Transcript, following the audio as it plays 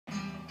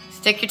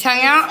Stick your tongue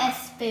out. A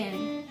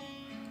spoon.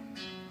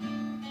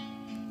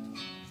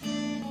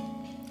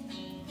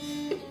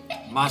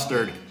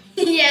 Mustard.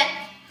 Yeah.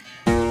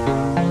 I'm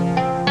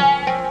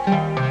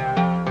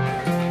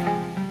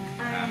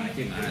gonna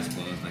keep my eyes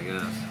closed, I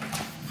guess.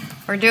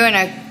 We're doing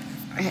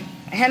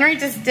Henry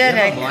just did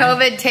a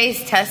COVID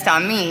taste test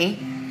on me,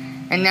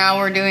 and now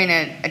we're doing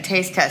a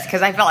taste test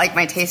because I felt like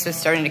my taste was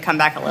starting to come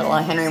back a little,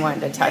 and Henry wanted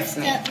to test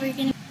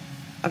me.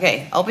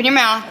 Okay, open your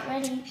mouth.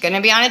 Ready.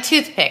 Gonna be on a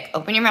toothpick.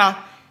 Open your mouth.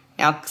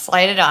 Now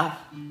slide it off.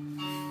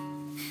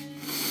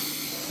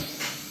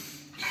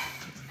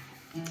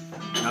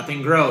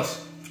 Nothing gross.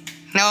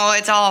 No,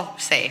 it's all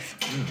safe.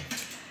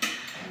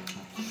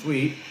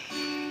 Sweet.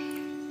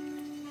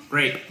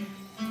 Great.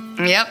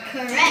 Yep.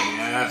 Correct.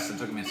 Yes, it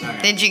took me a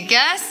second. Did you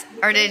guess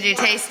or did you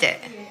taste it?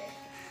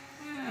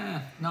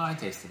 No, I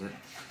tasted it.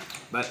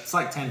 But it's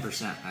like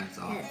 10%, that's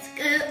all. That's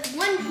good.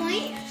 1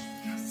 point.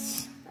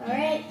 All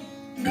right.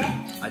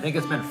 Next. I think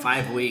it's been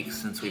 5 weeks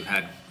since we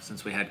had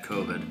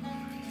COVID.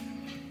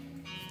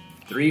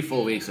 3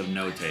 full weeks of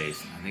no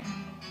taste. I think.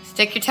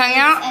 Stick your tongue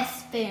out. A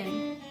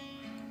spoon.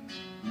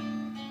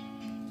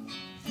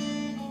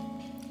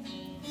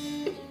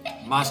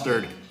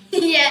 Mustard.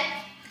 Yeah.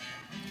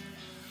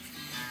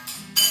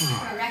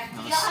 That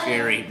was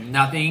scary.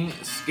 Nothing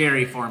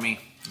scary for me.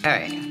 All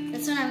right.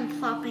 That's when I'm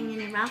plopping in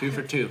your mouth. 2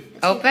 for 2.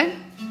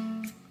 Open.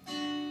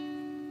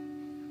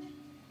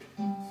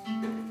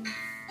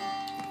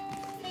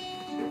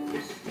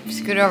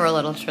 Scoot over a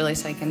little, Shirley,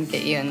 so I can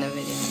get you in the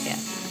video. Yeah.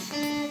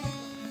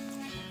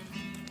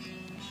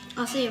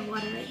 Also, you have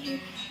water right here.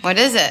 What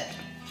is it?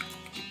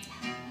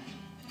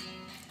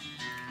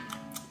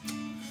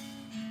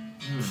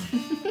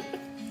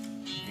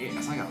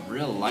 It's like a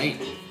real light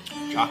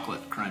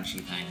chocolate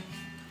crunchy thing.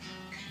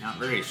 Not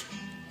very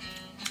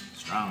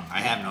strong.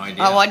 I have no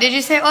idea. Oh, what did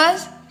you say it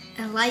was?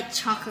 A light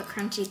chocolate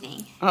crunchy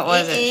thing. What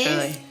was it, is,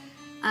 Shirley?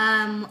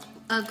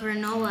 A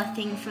granola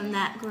thing from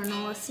that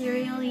granola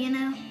cereal, you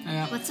know?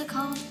 Yeah. What's it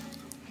called?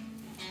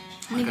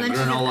 Like a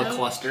granola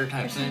cluster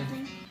type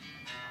thing.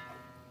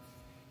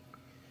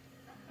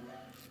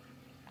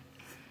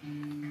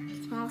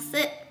 Small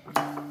sip.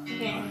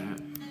 Okay.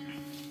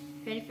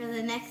 Ready for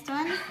the next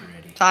one?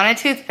 Ready. It's on a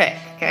toothpick,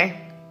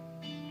 okay?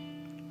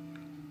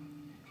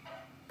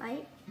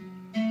 Bite.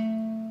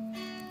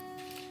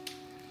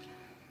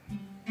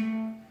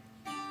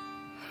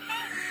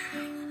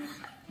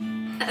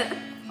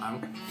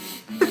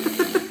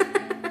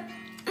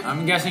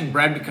 I'm guessing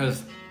bread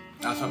because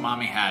that's what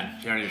Mommy had.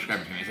 She already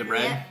described it to me. Is it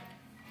bread?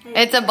 Yep.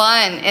 It's a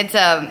bun. It's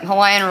a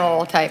Hawaiian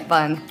roll type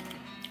bun.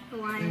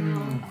 Hawaiian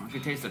roll. I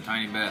could taste a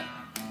tiny bit.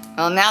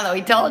 Well, now that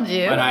we told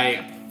you. But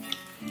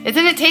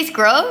Isn't it taste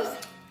gross?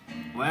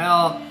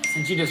 well,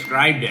 since you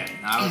described it,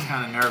 I was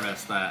kind of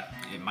nervous that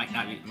it might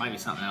not be, it might be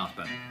something else,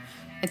 but.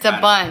 It's a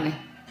bun.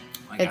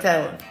 I got It's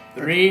that a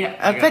one. 3.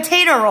 A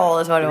potato roll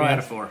is what it 3 out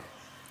was. of 4.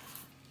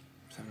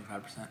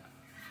 75%.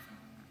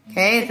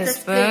 Okay, the It's a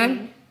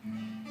spoon.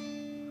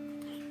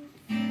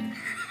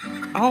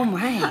 Oh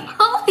my.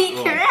 Holy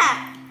Cool.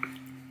 crap!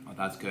 Oh,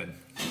 that's good.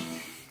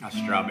 That's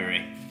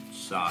strawberry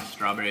sauce.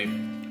 Strawberry.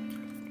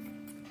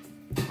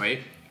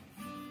 Wait.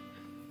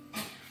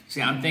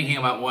 See, I'm thinking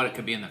about what it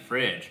could be in the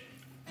fridge.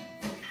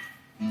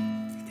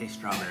 It tastes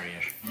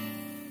strawberry-ish.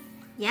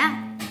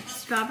 Yeah.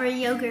 Strawberry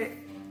yogurt.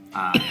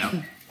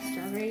 Yep.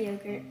 Strawberry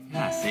yogurt.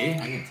 Yeah, see? I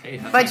can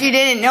taste it. But you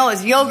didn't know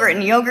it's yogurt,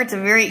 and yogurt's a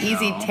very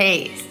easy No.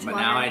 taste. But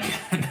now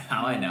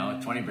I know.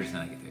 20%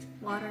 I can taste.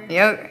 Water.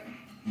 Yogurt.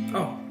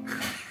 Oh.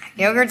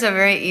 Yogurt's a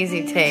very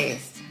easy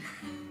taste.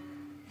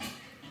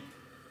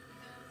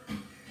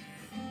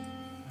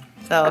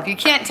 So if you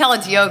can't tell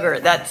it's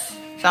yogurt, that's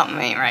something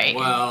ain't right.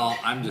 Well,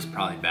 I'm just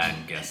probably bad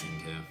at guessing,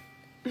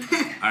 too.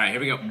 All right, here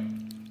we go.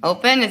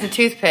 Open, it's a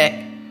toothpick.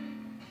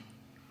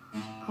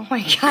 Oh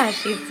my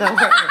gosh, she's so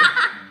worried.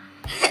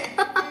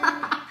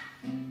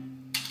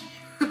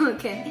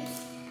 Okay.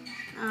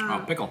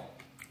 Oh, pickle.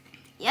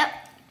 Yep.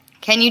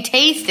 Can you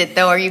taste it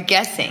though, or are you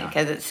guessing?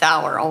 Because it's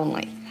sour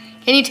only.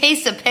 Can you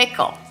taste the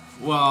pickle?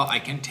 Well, I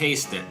can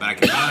taste it, but I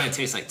can only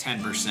taste like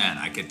 10%.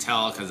 I could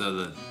tell because of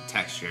the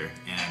texture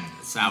and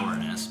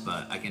sourness,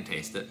 but I can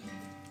taste it.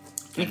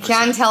 10%. You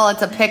can tell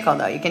it's a pickle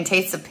though. You can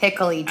taste the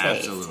pickly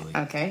taste. Absolutely.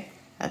 Okay,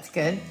 that's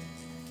good.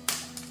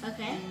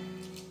 Okay.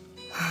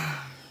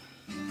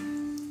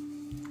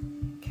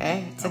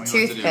 Okay, it's Tell a me what to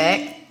do.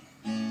 toothpick.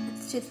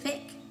 It's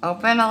toothpick.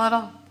 Open a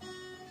little.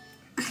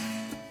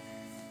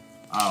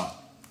 Oh.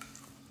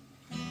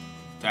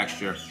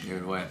 Texture. Give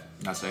it away.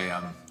 That's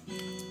a,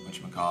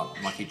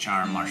 whatchamacallit, Lucky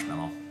Charm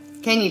marshmallow.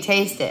 Can you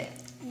taste it?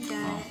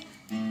 Got it.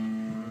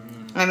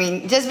 I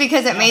mean, just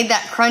because it made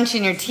that crunch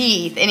in your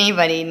teeth,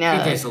 anybody It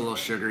knows. tastes a little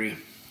sugary.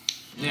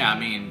 Yeah, I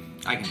mean,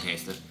 I can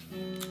taste it.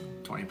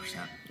 20%.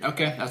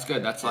 Okay, that's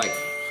good. That's like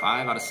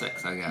 5 out of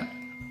 6 I got.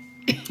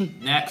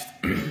 Next.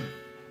 Doing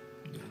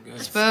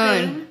good.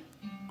 Spoon.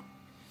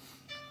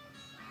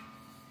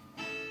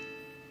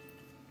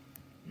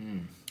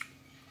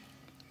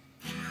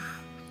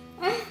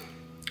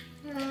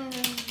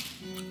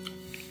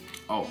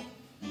 Oh,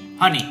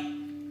 honey.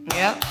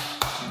 Yep.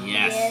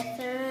 Yes. Yes,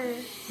 sir.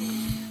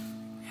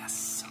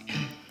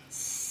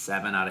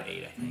 7 out of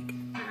 8, I think.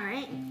 All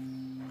right.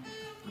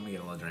 Let me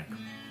get a little drink.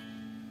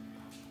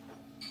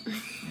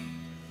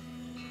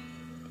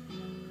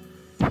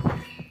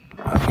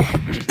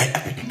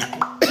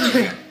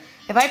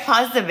 If I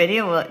pause the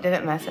video, did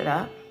it mess it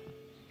up?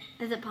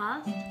 Is it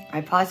paused?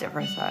 I paused it for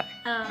a sec.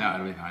 Oh. No,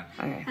 it'll be fine.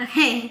 Okay.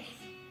 Okay.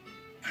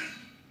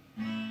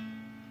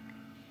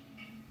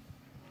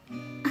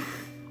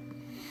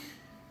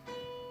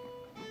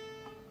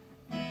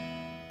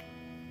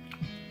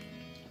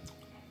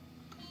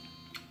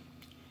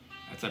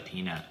 That's a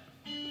peanut.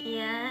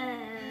 Yeah.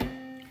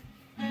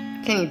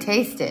 Can you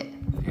taste it?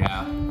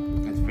 Yeah.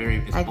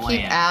 It's I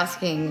bland. keep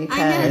asking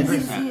I know you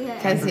because can see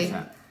that. 'cause he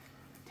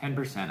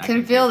 10%. I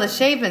can feel the taste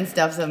shape and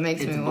stuff, so it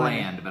makes it. me It's wonder.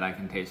 bland, but I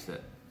can taste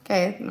it.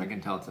 Okay. I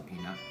can tell it's a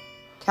peanut.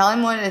 Tell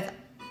him what it is.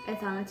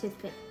 It's on a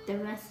toothpick. The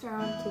rest are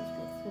on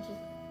toothpicks, which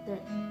is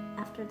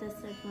after this,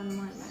 there's one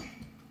more left.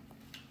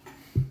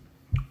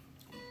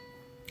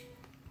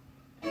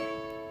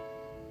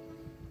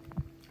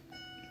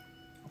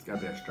 It's gotta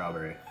be a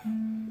strawberry.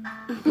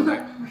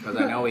 Because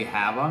I know we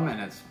have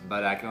them,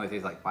 but I can only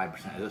taste like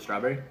 5%. Is it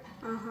strawberry?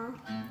 Uh-huh.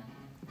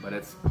 But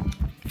it's,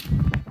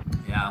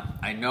 yeah,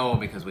 I know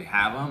because we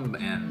have them,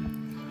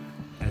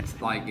 and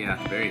it's like, yeah,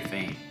 it's very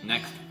faint.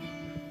 Next.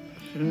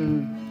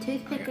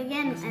 Toothpick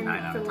again, It's and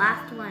 9 out the of 10.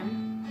 last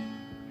one.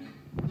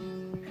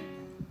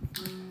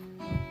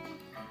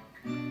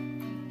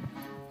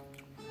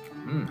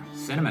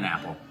 Cinnamon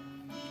apple.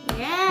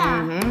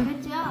 Yeah.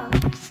 Good job.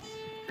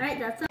 Right,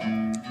 that's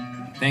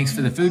it. Thanks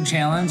for the food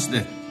challenge,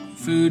 the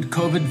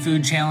COVID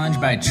food challenge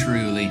by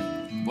Truly.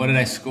 What did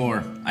I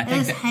score? I It think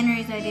was that,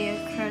 Henry's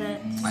idea.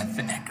 Credits. I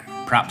think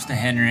props to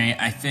Henry.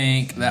 I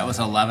think that was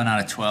 11 out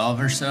of 12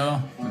 or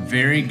so.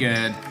 Very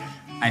good.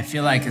 I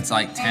feel like it's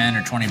like 10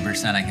 or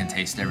 20% I can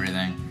taste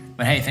everything.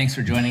 But hey, thanks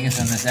for joining us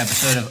on this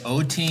episode of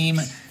O-Team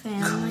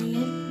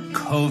Family.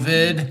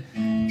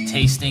 COVID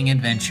Tasting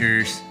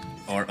Adventures,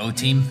 or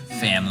O-Team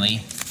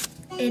Family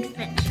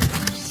Adventure.